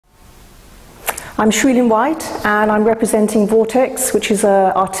I'm Shui-Lyn White, and I'm representing VORTEX, which is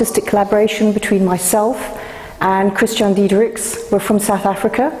an artistic collaboration between myself and Christiaan Diedericks. We're from South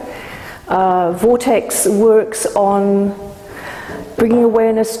Africa. VORTEX works on bringing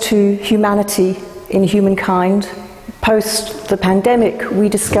awareness to humanity in humankind. Post the pandemic, we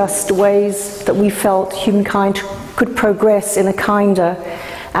discussed ways that we felt humankind could progress in a kinder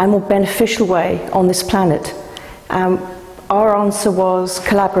and more beneficial way on this planet. Our answer was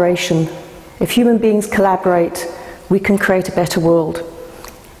collaboration. If human beings collaborate, we can create a better world.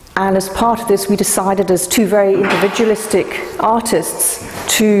 And as part of this, we decided as two very individualistic artists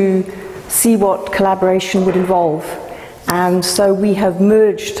to see what collaboration would involve. And so we have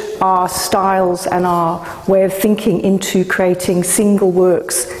merged our styles and our way of thinking into creating single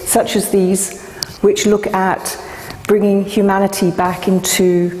works, such as these, which look at bringing humanity back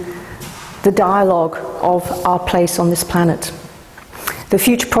into the dialogue of our place on this planet. The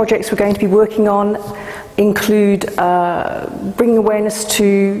future projects we're going to be working on include bringing awareness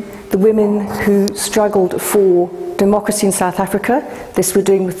to the women who struggled for democracy in South Africa. This we're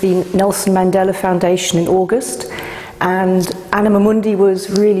doing with the Nelson Mandela Foundation in August. And ANIMA MUNDI was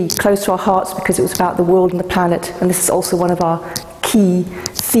really close to our hearts because it was about the world and the planet. And this is also one of our key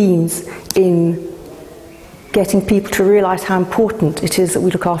themes in getting people to realize how important it is that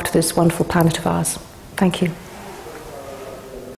we look after this wonderful planet of ours. Thank you.